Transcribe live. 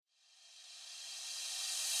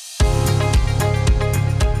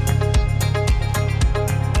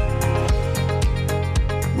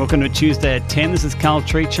Welcome to Tuesday at 10. This is Carl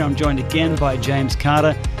Treacher. I'm joined again by James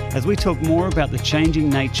Carter as we talk more about the changing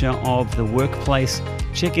nature of the workplace,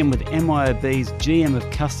 check in with MYOB's GM of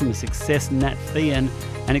Customer Success, Nat Feehan,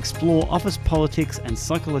 and explore office politics and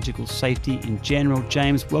psychological safety in general.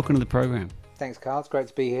 James, welcome to the program. Thanks, Carl. It's great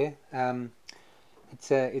to be here.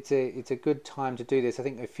 It's a good time to do this. I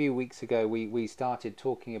think a few weeks ago we started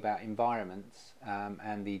talking about environments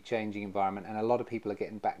and the changing environment, and a lot of people are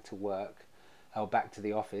getting back to work or back to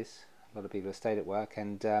the office. A lot of people have stayed at work,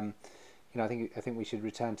 and I think we should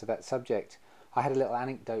return to that subject. I had a little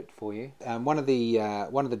anecdote for you. One of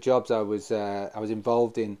the jobs I was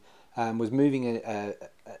involved in was moving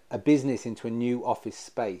a business into a new office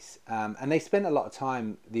space, and they spent a lot of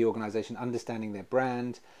time, the organisation, understanding their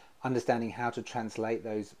brand, understanding how to translate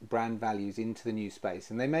those brand values into the new space,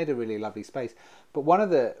 and they made a really lovely space. But one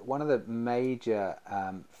of the major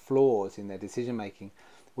flaws in their decision making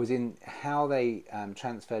was in how they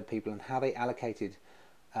transferred people and how they allocated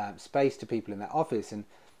space to people in that office. And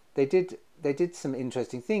they did some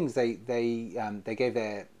interesting things. They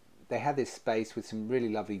had this space with some really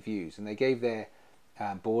lovely views, and they gave their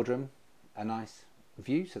boardroom a nice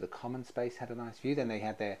view, so the common space had a nice view. Then they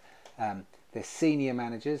had their senior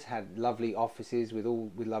managers had lovely offices with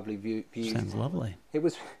lovely views. Sounds lovely. It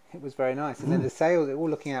was very nice. And then the sales, they were all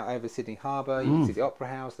looking out over Sydney Harbour. You could see the Opera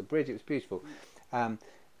House, the bridge. It was beautiful.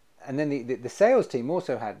 And then the sales team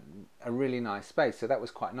also had a really nice space, so that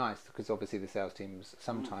was quite nice, because obviously the sales team was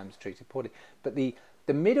sometimes treated poorly. But the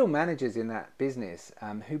middle managers in that business,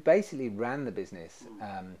 who basically ran the business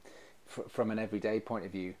from an everyday point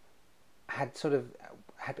of view, had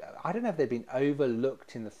I don't know if they'd been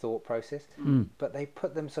overlooked in the thought process, but they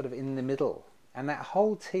put them sort of in the middle, and that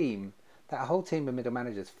whole team of middle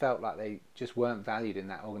managers felt like they just weren't valued in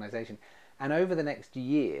that organisation. And over the next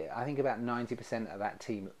year, I think about 90% of that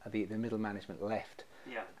team, the middle management, left.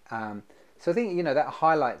 Yeah. So I think that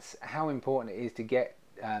highlights how important it is to get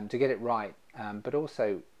it right. But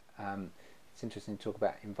also, it's interesting to talk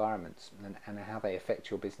about environments and how they affect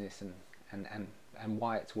your business and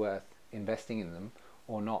why it's worth investing in them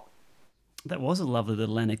or not. That was a lovely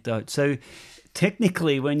little anecdote. So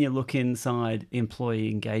technically, when you look inside employee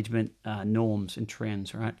engagement norms and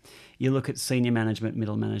trends, right, you look at senior management,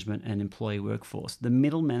 middle management, and employee workforce. The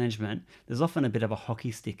middle management, there's often a bit of a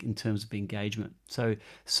hockey stick in terms of engagement. So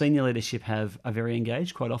senior leadership are very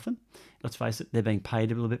engaged quite often. Let's face it, they're being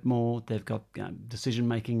paid a little bit more. They've got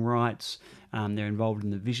decision-making rights. They're involved in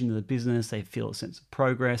the vision of the business. They feel a sense of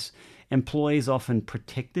progress. Employees often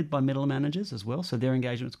protected by middle managers as well, so their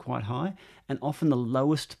engagement's quite high. And often the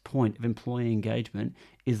lowest point of employee engagement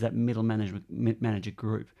is that middle manager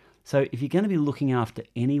group. So if you're going to be looking after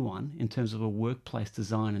anyone in terms of a workplace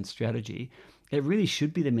design and strategy, it really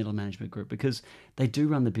should be the middle management group, because they do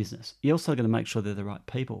run the business. You're also going to make sure they're the right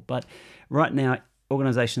people. But right now,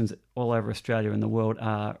 organisations all over Australia and the world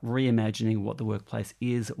are reimagining what the workplace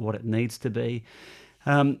is, what it needs to be.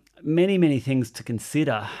 Many things to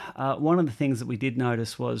consider. One of the things that we did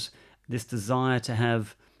notice was this desire to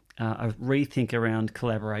have a rethink around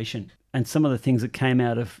collaboration. And some of the things that came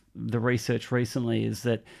out of the research recently is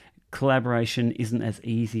that collaboration isn't as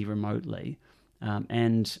easy remotely.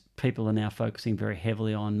 And people are now focusing very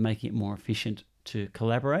heavily on making it more efficient to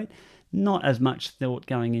collaborate. Not as much thought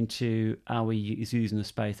going into, are we using the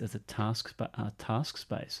space as a task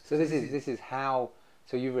space? So this is how.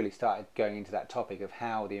 So you really started going into that topic of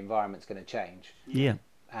how the environment's going to change. Yeah.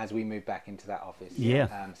 As we move back into that office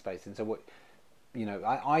space. And so what,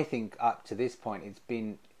 I think up to this point it's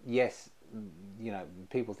been, yes,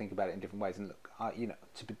 people think about it in different ways. And look,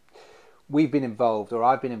 we've been involved, or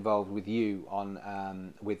I've been involved with you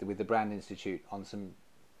on with the Brand Institute on some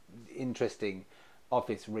interesting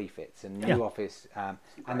office refits and new office,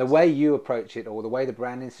 and the way you approach it, or the way the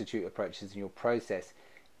Brand Institute approaches in your process,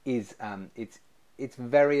 is it's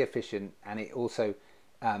very efficient, and it also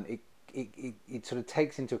it sort of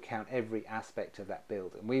takes into account every aspect of that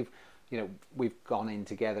build. And we've gone in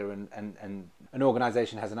together, and an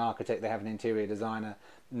organisation has an architect, they have an interior designer,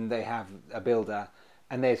 and they have a builder,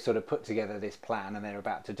 and they've sort of put together this plan, and they're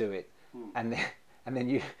about to do it, and then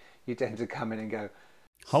you tend to come in and go,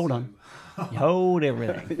 hold on, hold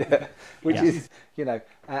everything. Which is,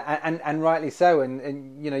 and rightly so.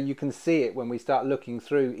 And you can see it when we start looking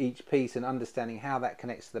through each piece and understanding how that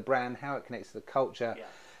connects to the brand, how it connects to the culture,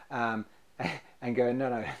 and going,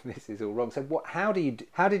 no, this is all wrong. So how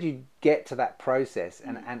did you get to that process,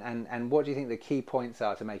 and what do you think the key points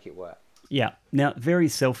are to make it work? Yeah. Now, very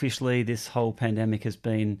selfishly, this whole pandemic has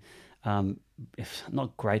been, if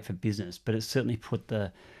not great for business, but it's certainly put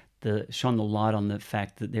the shone the light on the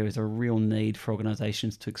fact that there is a real need for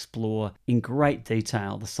organisations to explore in great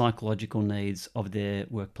detail the psychological needs of their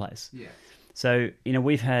workplace. Yeah. So,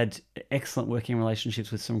 we've had excellent working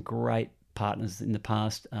relationships with some great partners in the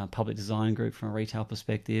past. Public Design Group from a retail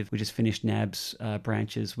perspective. We just finished NAB's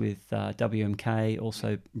branches with WMK,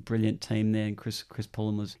 also brilliant team there, and Chris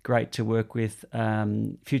Pullen was great to work with.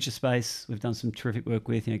 Future Space, we've done some terrific work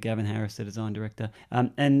with, Gavin Harris, the design director.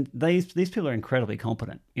 And these people are incredibly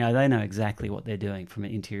competent. They know exactly what they're doing from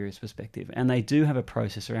an interiors perspective, and they do have a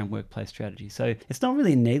process around workplace strategy. So it's not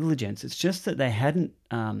really negligence, it's just that they hadn't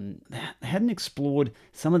explored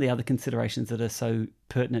some of the other considerations that are so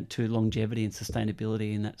pertinent to longevity and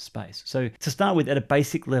sustainability in that space. So to start with, at a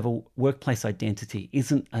basic level, workplace identity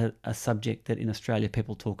isn't a subject that in Australia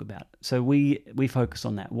people talk about. So we focus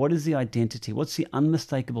on that. What is the identity? What's the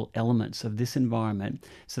unmistakable elements of this environment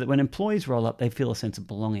so that when employees roll up, they feel a sense of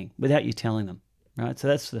belonging without you telling them, right? So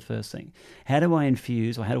that's the first thing. How do we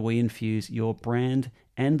infuse your brand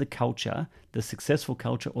and the culture, the successful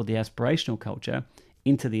culture or the aspirational culture,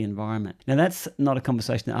 into the environment? Now, that's not a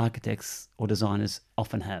conversation that architects or designers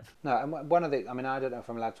often have. No, and one of the, I don't know if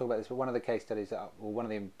I'm allowed to talk about this, but one of the case studies, or one of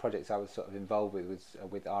the projects I was sort of involved with was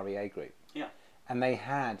with REA Group. Yeah. And they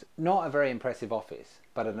had not a very impressive office,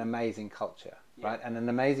 but an amazing culture, right? And an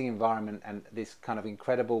amazing environment and this kind of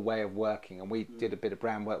incredible way of working. And we did a bit of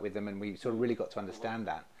brand work with them, and we sort of really got to understand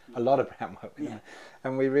that. A lot of brand work with them,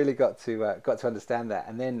 and we really got to understand that.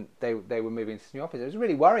 And then they were moving to this new office. It was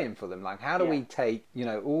really worrying for them. Like, how do we take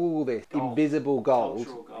all this invisible gold,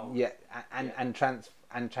 and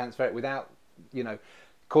transfer it without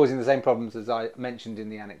causing the same problems as I mentioned in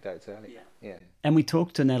the anecdotes earlier. Yeah. And we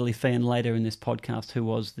talked to Natalie Feehan later in this podcast, who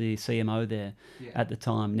was the CMO there at the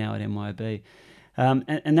time, now at MYOB.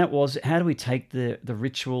 And that was, how do we take the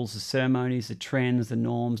rituals, the ceremonies, the trends, the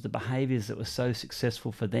norms, the behaviours that were so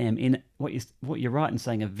successful for them in what you're right in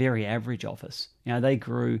saying, a very average office. They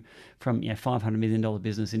grew from $500 million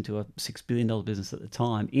business into a $6 billion business at the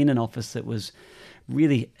time in an office that was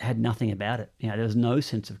really had nothing about it. There was no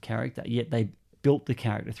sense of character, yet they built the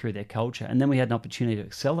character through their culture. And then we had an opportunity to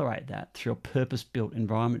accelerate that through a purpose-built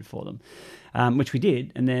environment for them, which we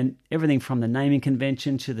did. And then everything from the naming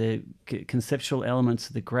convention to the conceptual elements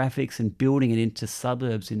of the graphics and building it into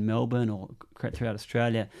suburbs in Melbourne or throughout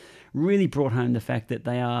Australia really brought home the fact that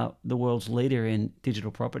they are the world's leader in digital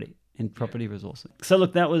property. In property resourcing. So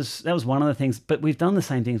look, that was one of the things, but we've done the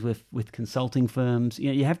same things with consulting firms.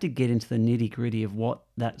 You have to get into the nitty-gritty of what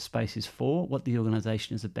that space is for, what the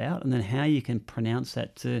organisation is about, and then how you can pronounce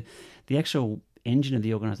that to the actual engine of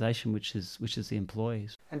the organisation, which is the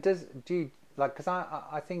employees. And because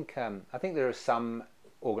I think there are some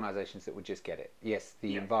organisations that would just get it. Yes,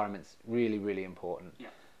 the environment's really, really important. Yeah.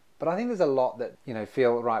 But I think there's a lot that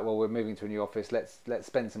feel right. Well, we're moving to a new office. Let's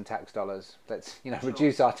spend some tax dollars. Let's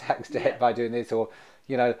reduce our tax debt by doing this, or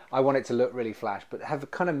I want it to look really flash. But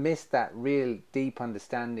have kind of missed that real deep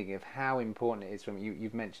understanding of how important it is. From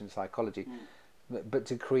you've mentioned psychology, but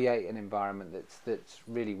to create an environment that's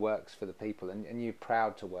really works for the people and you're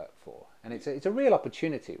proud to work for. And it's a real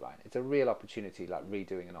opportunity, right? It's a real opportunity, like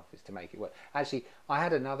redoing an office to make it work. Actually, I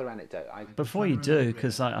had another anecdote. Before you do,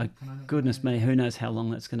 because goodness me, who knows how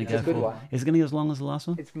long that's going to go for. It's a good one. Is it going to go as long as the last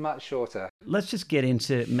one? It's much shorter. Let's just get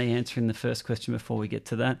into me answering the first question before we get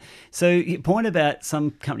to that. So your point about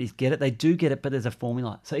some companies get it, they do get it, but there's a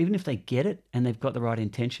formula. So even if they get it and they've got the right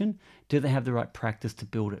intention, do they have the right practice to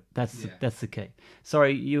build it? That's the key.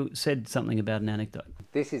 Sorry, you said something about an anecdote.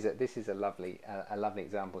 This is a lovely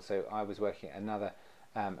example. So I was working at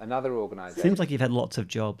another organisation. Seems like you've had lots of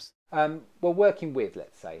jobs. Well, working with,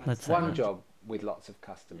 let's say one job with lots of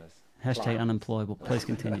customers. Hashtag unemployable. Please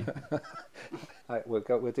continue.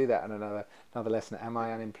 We'll do that on another lesson. Am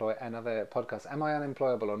I unemployed? Another podcast. Am I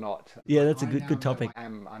unemployable or not? Yeah, that's a good topic. I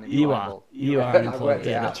am unemployable. You are unemployed.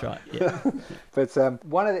 Yeah, that's right. Yeah. But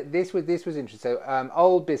this was interesting. So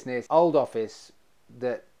old business, old office.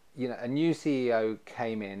 That a new CEO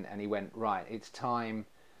came in and he went, right, it's time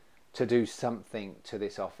to do something to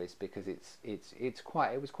this office because it's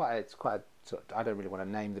quite a sort of, I don't really want to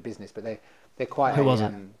name the business, but they're quite. Who was it?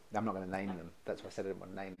 I'm not going to name them. That's why I said I didn't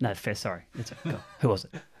want to name them. No, fair. Sorry. Who was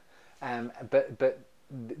it? But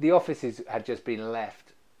the offices had just been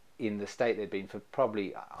left in the state they'd been for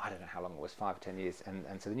probably, I don't know how long it was, 5 or 10 years, and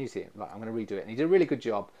so the new CEO, like, I'm going to redo it, and he did a really good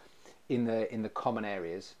job in the common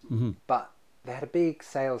areas, but they had a big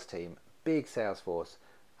sales team, big sales force,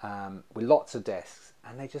 with lots of desks,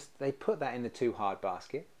 and they put that in the too hard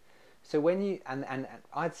basket. So when you and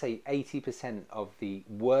I'd say 80% of the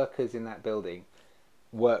workers in that building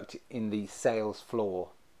worked in the sales floor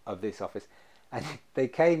of this office, and they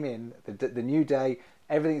came in the new day.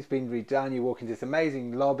 everything's been redone. You walk into this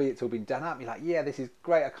amazing lobby, it's all been done up. You're like, yeah, this is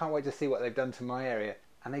great. I can't wait to see what they've done to my area.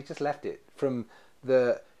 And they just left it. From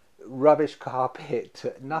the rubbish carpet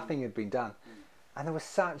to nothing had been done. And there was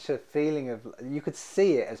such a feeling of, you could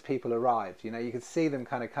see it as people arrived. You know, you could see them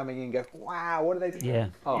kind of coming in and go, wow, what are they doing? Yeah,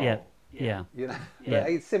 Oh, yeah. You know, Yeah. but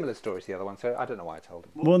it's similar story to the other one, so I don't know why I told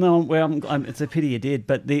it. Well, no, it's a pity you did.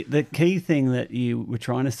 But the key thing that you were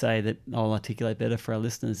trying to say that I'll articulate better for our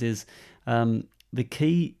listeners is the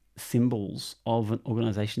key symbols of an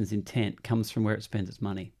organisation's intent comes from where it spends its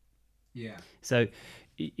money. Yeah. So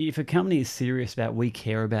if a company is serious about, we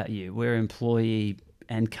care about you, we're employee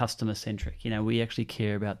and customer centric, you know, we actually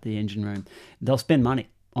care about the engine room, they'll spend money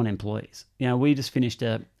on employees. You know, we just finished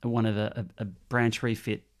a branch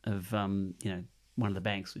refit of, one of the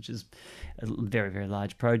banks, which is a very, very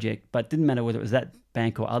large project, but didn't matter whether it was that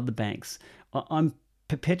bank or other banks. I'm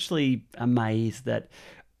perpetually amazed that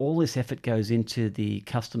all this effort goes into the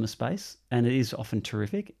customer space, and it is often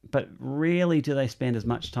terrific, but rarely do they spend as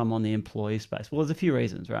much time on the employee space. Well, there's a few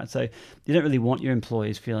reasons, right? So you don't really want your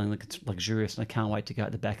employees feeling like it's luxurious and I can't wait to go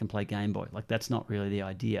at the back and play Game Boy. Like, that's not really the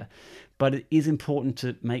idea. But it is important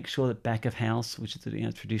to make sure that back of house, which is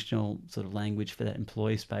the traditional sort of language for that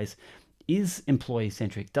employee space, is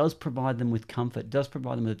employee-centric, does provide them with comfort, does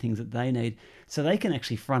provide them with the things that they need so they can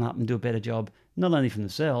actually front up and do a better job, not only for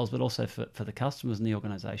themselves, but also for the customers and the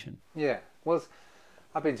organisation. Yeah. Well,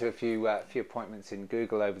 I've been to a few appointments in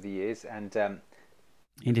Google over the years, and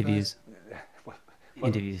Interviews.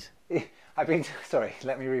 Interviews. I've been to, sorry,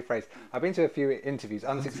 let me rephrase. I've been to a few interviews,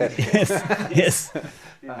 unsuccessful. Yes.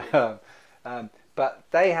 But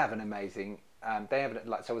they have an amazing. They have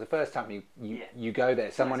so the first time you go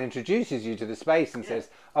there, someone introduces you to the space and says,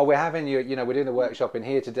 "Oh, we're having you. You know, we're doing a workshop in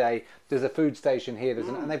here today. There's a food station here.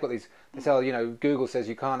 And they've got these. They say, oh, you know, Google says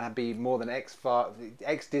you can't be more than X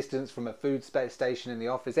distance from a food station in the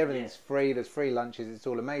office. Everything's free. There's free lunches. It's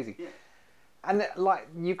all amazing. Yeah. And like,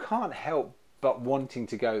 you can't help but wanting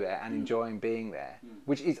to go there and enjoying being there,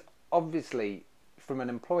 which is obviously from an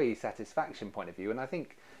employee satisfaction point of view. And I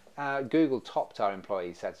think Google topped our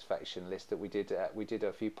employee satisfaction list that we did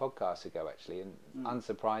a few podcasts ago, actually, and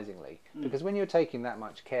unsurprisingly, because when you're taking that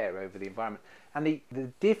much care over the environment and the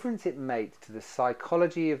difference it makes to the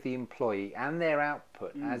psychology of the employee and their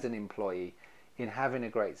output as an employee in having a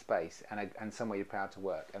great space and somewhere you're proud to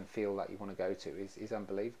work and feel like you want to go to is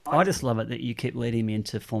unbelievable. I just love it that you keep leading me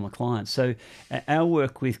into former clients. So our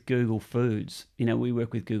work with Google Foods, we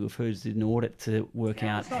work with Google Foods in audit to work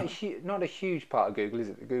out... It's not a huge part of Google, is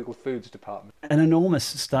it? The Google Foods department. An enormous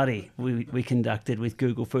study we conducted with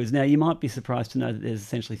Google Foods. Now, you might be surprised to know that there's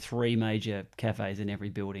essentially 3 major cafes in every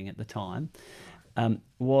building at the time.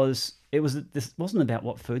 This wasn't about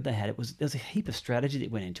what food they had. There's a heap of strategy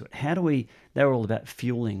that went into it. They were all about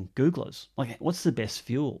fueling Googlers. Like, what's the best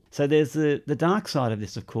fuel? So there's the dark side of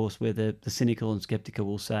this, of course, where the cynical and skeptical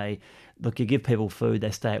will say, look, you give people food,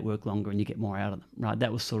 they stay at work longer and you get more out of them, right?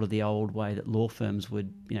 That was sort of the old way that law firms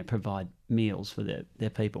would, provide meals for their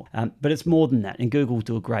people. But it's more than that. And Google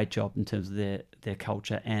do a great job in terms of their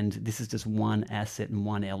culture. And this is just one asset and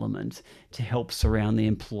one element to help surround the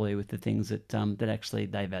employee with the things that actually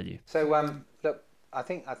they value. So look, I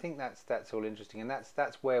think that's all interesting, and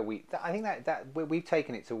that's where I think that we've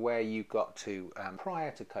taken it to where you got to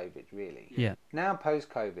prior to COVID, really. Yeah. Now post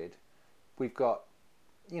COVID, we've got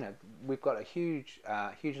a huge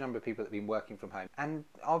number of people that have been working from home, and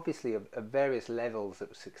obviously of various levels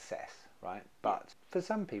of success, right? But for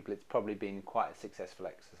some people, it's probably been quite a successful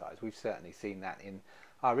exercise. We've certainly seen that in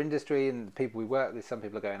our industry and the people we work with. Some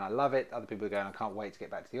people are going, I love it. Other people are going, I can't wait to get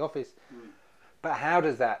back to the office. But how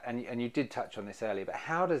does that, and you did touch on this earlier, but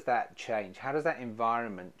how does that change? How does that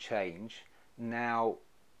environment change now?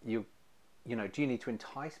 Do you need to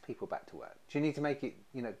entice people back to work? Do you need to make it,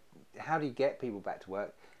 how do you get people back to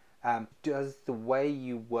work? Does the way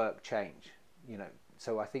you work change?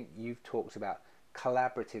 So I think you've talked about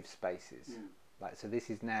collaborative spaces. So this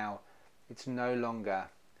is now, it's no longer,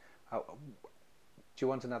 do you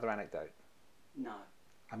want another anecdote? No.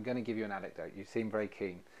 I'm going to give you an anecdote. You seem very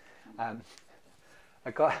keen.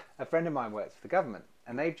 A friend of mine works for the government,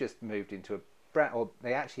 and they've just moved into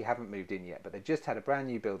they actually haven't moved in yet, but they just had a brand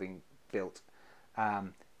new building built,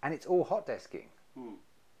 and it's all hot desking.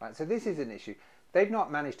 Right, so this is an issue. They've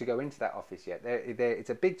not managed to go into that office yet. It's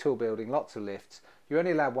a big tall building, lots of lifts. You're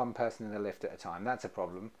only allowed one person in the lift at a time. That's a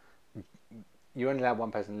problem. You only allowed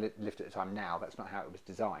one person lift at a time now. That's not how it was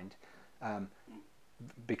designed,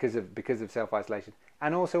 because of self-isolation.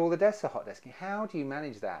 And also all the desks are hot desking. How do you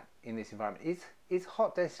manage that in this environment? Is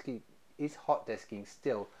hot desking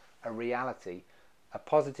still a reality, a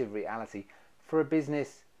positive reality for a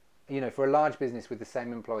business, for a large business with the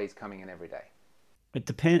same employees coming in every day? It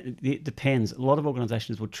depends. A lot of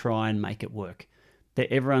organizations will try and make it work.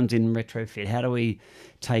 Everyone's in retrofit. How do we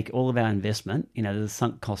take all of our investment? There's a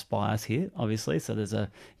sunk cost bias here, obviously. So if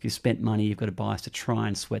you spent money, you've got a bias to try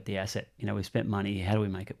and sweat the asset. We spent money. How do we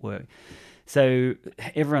make it work? So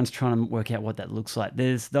everyone's trying to work out what that looks like.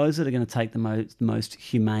 There's those that are going to take the most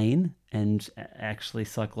humane and actually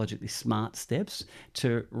psychologically smart steps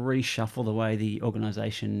to reshuffle the way the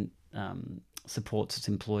organization supports its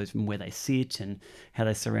employees from where they sit and how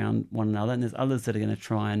they surround one another. And there's others that are going to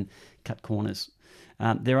try and cut corners.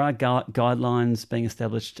 There are guidelines being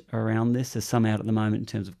established around this. There's some out at the moment in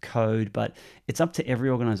terms of code, but it's up to every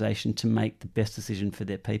organisation to make the best decision for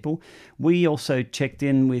their people. We also checked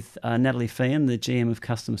in with Natalie Feehan, the GM of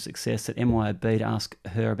Customer Success at MYOB, to ask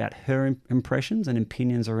her about her impressions and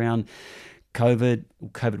opinions around COVID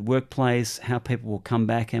workplace, how people will come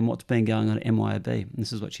back, and what's been going on at MYOB. And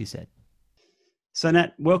this is what she said. So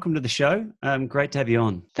Nat, welcome to the show. Great to have you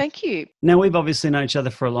on. Thank you. Now, we've obviously known each other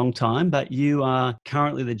for a long time, but you are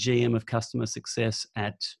currently the GM of Customer Success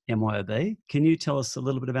at MYOB. Can you tell us a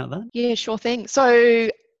little bit about that? Yeah, sure thing. So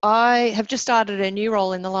I have just started a new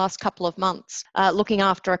role in the last couple of months, looking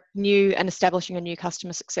after establishing a new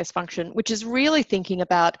customer success function, which is really thinking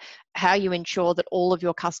about how you ensure that all of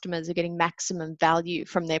your customers are getting maximum value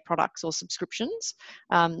from their products or subscriptions.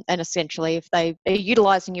 And essentially, if they are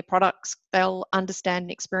utilising your products, they'll understand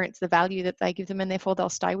and experience the value that they give them, and therefore they'll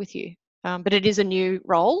stay with you. But it is a new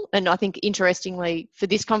role. And I think interestingly for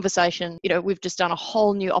this conversation, we've just done a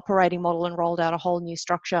whole new operating model and rolled out a whole new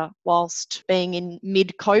structure whilst being in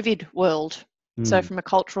mid-COVID world. So from a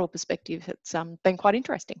cultural perspective, it's been quite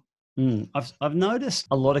interesting. I've noticed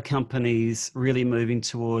a lot of companies really moving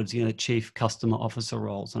towards, chief customer officer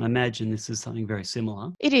roles. And I imagine this is something very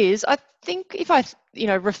similar. It is. I think if I,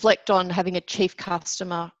 reflect on having a chief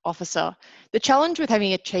customer officer, the challenge with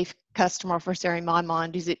having a chief customer officer in my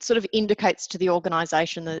mind is it sort of indicates to the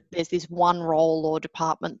organisation that there's this one role or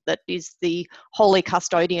department that is the holy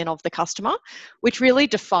custodian of the customer, which really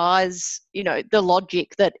defies, the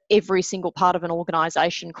logic that every single part of an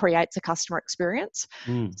organisation creates a customer experience.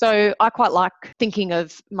 So I quite like thinking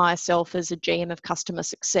of myself as a GM of customer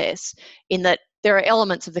success in that there are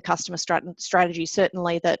elements of the customer strategy,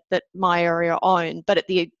 certainly that my area own, but at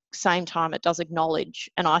the same time, it does acknowledge,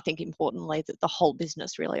 and I think importantly, that the whole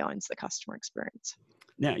business really owns the customer experience.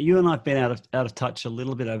 Now, you and I have been out of touch a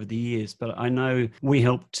little bit over the years, but I know we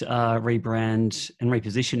helped rebrand and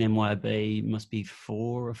reposition MYOB, must be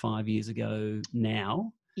 4 or 5 years ago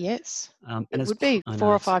now. Yes, it would be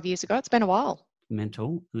 4 or 5 years ago. It's been a while.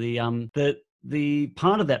 Mental. The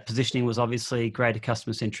part of that positioning was obviously greater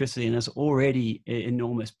customer centricity, and there's already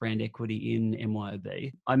enormous brand equity in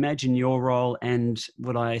MYOB. I imagine your role, and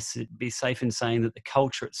would I be safe in saying that the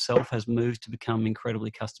culture itself has moved to become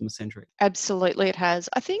incredibly customer centric? Absolutely, it has.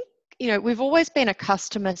 I think, we've always been a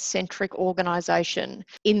customer-centric organisation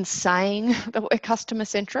in saying that we're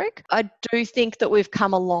customer-centric. I do think that we've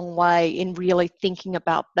come a long way in really thinking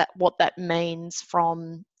about what that means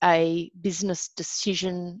from a business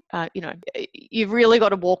decision. You've really got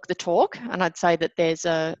to walk the talk, and I'd say that there's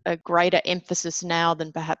a greater emphasis now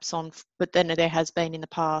than perhaps but then there has been in the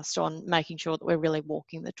past on making sure that we're really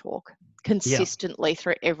walking the talk consistently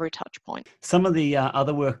through every touch point. Some of the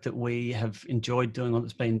other work that we have enjoyed doing,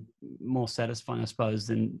 that's been more satisfying, I suppose,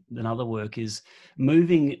 than other work, is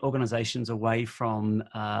moving organisations away from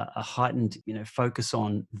a heightened, focus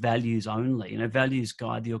on values only. Values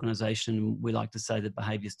guide the organisation. We like to say that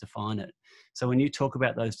behaviours define it. So when you talk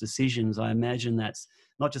about those decisions, I imagine that's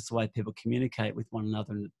not just the way people communicate with one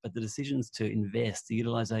another, but the decisions to invest, the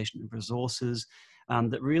utilisation of resources,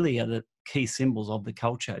 that really are the key symbols of the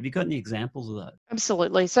culture. Have you got any examples of that?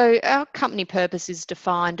 Absolutely. So our company purpose is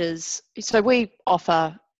defined as, so we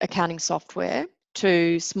offer accounting software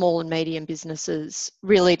to small and medium businesses,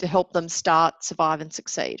 really to help them start, survive and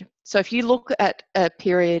succeed. So if you look at a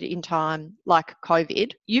period in time like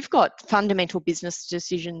COVID, you've got fundamental business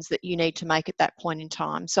decisions that you need to make at that point in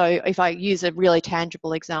time. So if I use a really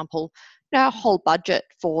tangible example, our whole budget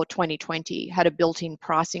for 2020 had a built-in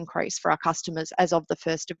price increase for our customers as of the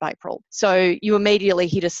 1st of April. So you immediately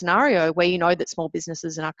hit a scenario where you know that small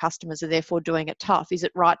businesses and our customers are therefore doing it tough. Is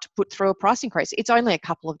it right to put through a price increase? It's only a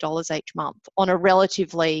couple of dollars each month on a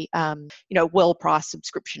relatively, well-priced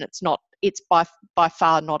subscription. It's by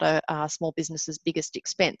far not a small business's biggest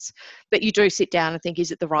expense. But you do sit down and think,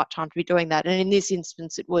 is it the right time to be doing that? And in this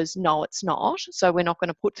instance, it was, no, it's not. So we're not going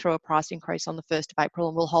to put through a price increase on the 1st of April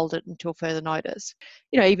and we'll hold it until further notice.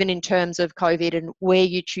 Even in terms of COVID and where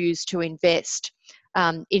you choose to invest,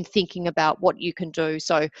 in thinking about what you can do.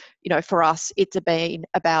 So, for us, it's been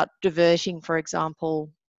about diverting, for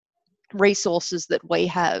example, resources that we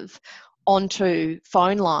have onto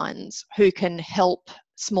phone lines who can help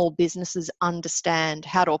small businesses understand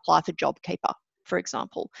how to apply for JobKeeper, for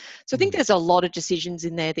example. So I think there's a lot of decisions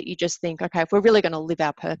in there that you just think, okay, if we're really going to live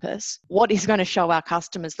our purpose, what is going to show our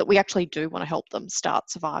customers that we actually do want to help them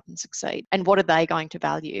start, survive and succeed? And what are they going to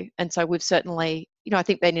value? And so we've certainly, I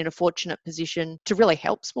think been in a fortunate position to really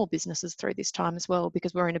help small businesses through this time as well,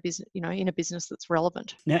 because we're in a business, in a business that's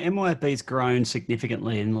relevant. Now, MYOB's grown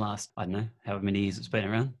significantly in the last, I don't know, however many years it's been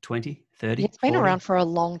around, 20, 30, Yeah, it's been 40? around for a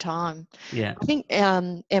long time. Yeah. I think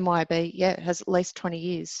MYOB, has at least 20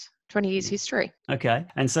 years history. Okay.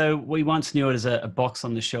 And so we once knew it as a box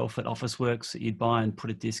on the shelf at Officeworks that you'd buy and put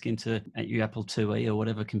a disk into at your Apple IIe or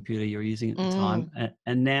whatever computer you're using at the time.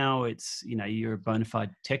 And now it's, you're a bona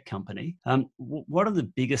fide tech company. What are the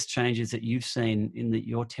biggest changes that you've seen in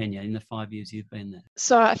your tenure, in the 5 years you've been there?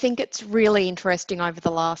 So I think it's really interesting over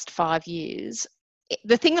the last 5 years.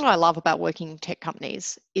 The thing that I love about working in tech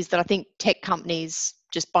companies is that I think tech companies,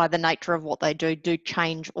 just by the nature of what they do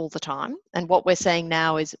change all the time. And what we're seeing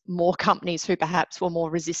now is more companies who perhaps were more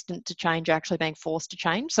resistant to change are actually being forced to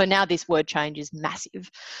change. So now this word change is massive.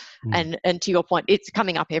 And to your point, it's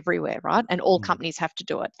coming up everywhere, right? And all companies have to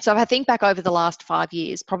do it. So if I think back over the last 5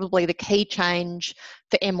 years, probably the key change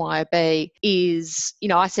for MYOB is,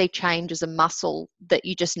 I see change as a muscle that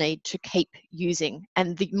you just need to keep using.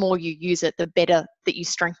 And the more you use it, the better that you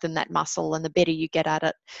strengthen that muscle and the better you get at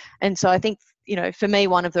it. And so I think, for me,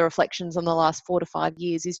 one of the reflections on the last 4 to 5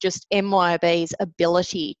 years is just MYOB's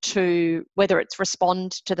ability to, whether it's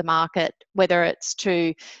respond to the market, whether it's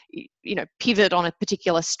to, pivot on a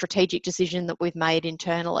particular strategic decision that we've made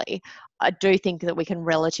internally. I do think that we can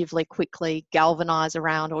relatively quickly galvanise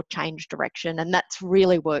around or change direction. And that's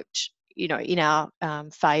really worked, in our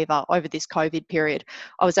favour over this COVID period.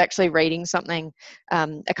 I was actually reading something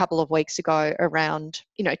a couple of weeks ago around,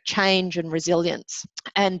 change and resilience.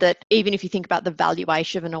 And that even if you think about the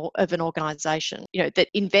valuation of an organisation, that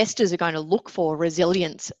investors are going to look for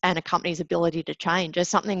resilience and a company's ability to change as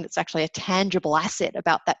something that's actually a tangible asset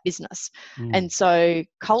about that business. And so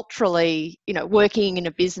culturally, working in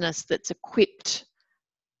a business that's equipped,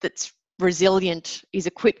 that's resilient, is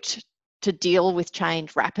equipped to deal with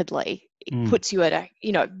change rapidly, it puts you at a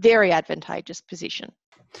very advantageous position.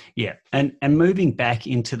 Yeah, and moving back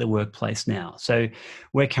into the workplace now. So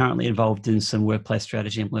we're currently involved in some workplace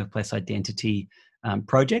strategy and workplace identity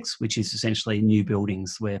projects, which is essentially new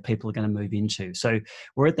buildings where people are going to move into. So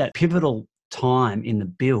we're at that pivotal time in the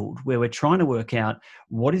build where we're trying to work out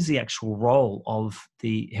what is the actual role of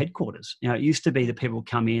the headquarters. It used to be that people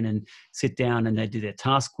come in and sit down and they do their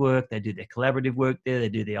task work, they do their collaborative work there, they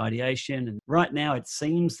do the ideation. And right now it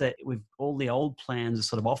seems that with all the old plans are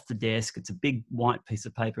sort of off the desk. It's a big white piece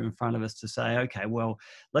of paper in front of us to say, okay, well,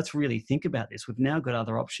 let's really think about this. We've now got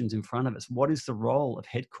other options in front of us. What is the role of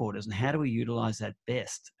headquarters and how do we utilize that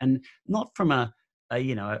best? And not from a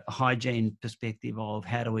hygiene perspective of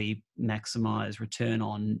how do we maximize return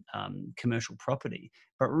on commercial property,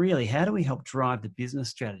 but really how do we help drive the business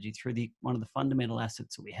strategy through one of the fundamental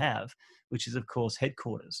assets that we have, which is of course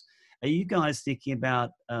headquarters. Are you guys thinking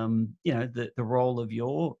about the role of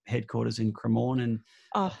your headquarters in Cremorne and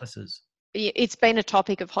offices? It's been a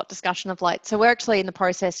topic of hot discussion of late. So we're actually in the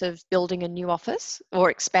process of building a new office or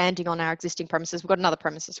expanding on our existing premises. We've got another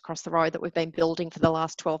premises across the road that we've been building for the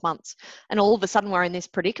last 12 months. And all of a sudden we're in this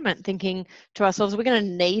predicament thinking to ourselves, we're going to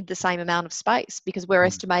need the same amount of space because we're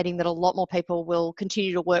estimating that a lot more people will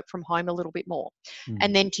continue to work from home a little bit more.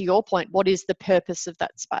 And then to your point, what is the purpose of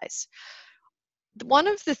that space? One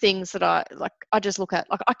of the things that I just look at,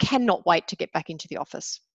 I cannot wait to get back into the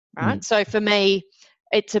office, right? So for me,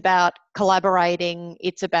 it's about collaborating.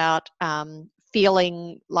 It's about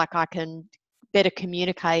feeling like I can better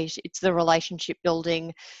communicate. It's the relationship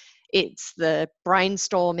building. It's the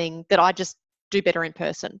brainstorming that I just do better in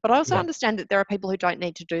person. But I also understand that there are people who don't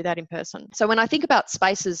need to do that in person. So when I think about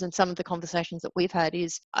spaces and some of the conversations that we've had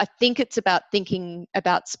is, I think it's about thinking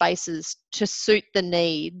about spaces to suit the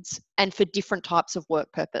needs and for different types of work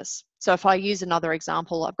purpose. So if I use another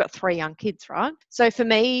example, I've got 3 young kids, right? So for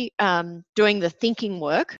me, doing the thinking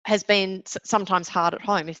work has been sometimes hard at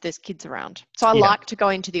home if there's kids around. So I like to go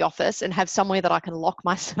into the office and have somewhere that I can lock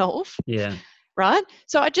myself. Yeah. Right?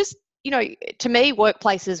 So I just, to me,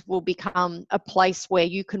 workplaces will become a place where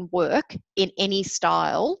you can work in any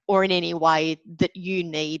style or in any way that you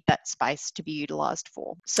need that space to be utilised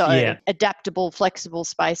for. So adaptable, flexible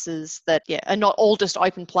spaces that are not all just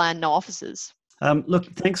open plan, no offices.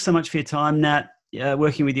 Look, thanks so much for your time, Nat.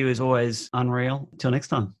 Working with you is always unreal. Until next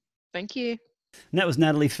time. Thank you. And that was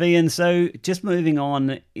Natalie Feehan. So just moving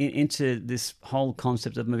on into this whole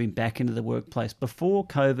concept of moving back into the workplace. Before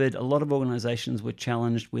COVID, a lot of organisations were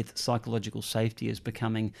challenged with psychological safety as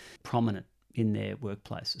becoming prominent in their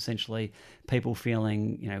workplace. Essentially, people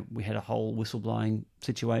feeling, we had a whole whistleblowing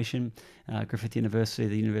situation. Griffith University,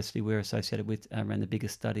 the university we're associated with, ran the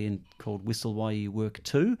biggest study called Whistle While You Work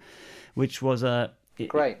Too, which was a...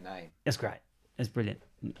 Great name. It's great. It's brilliant.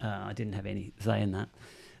 I didn't have any say in that.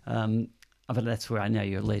 But that's where I know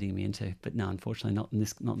you're leading me into. But no, unfortunately, not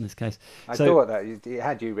in this case. I thought that it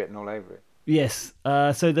had you written all over it. Yes.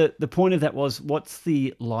 So the point of that was, what's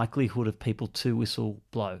the likelihood of people to whistle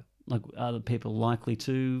blow? Like, are the people likely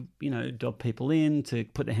to, dob people in, to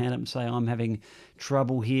put their hand up and say, I'm having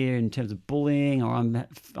trouble here in terms of bullying, or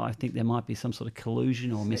I think there might be some sort of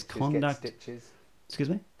collusion or misconduct. Get stitches. Excuse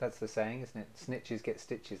me? That's the saying, isn't it? Snitches get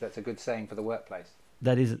stitches. That's a good saying for the workplace.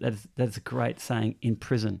 That's a great saying in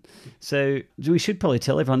prison. So we should probably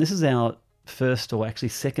tell everyone, this is our first, or actually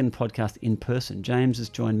second, podcast in person. James has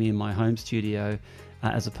joined me in my home studio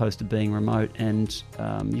as opposed to being remote, and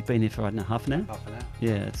you've been here for, I don't know, half an hour? Half an hour.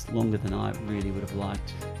 Yeah, it's longer than I really would have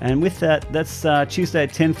liked. And with that, that's Tuesday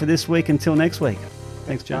at 10 for this week. Until next week.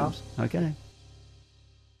 Thanks, James. Okay.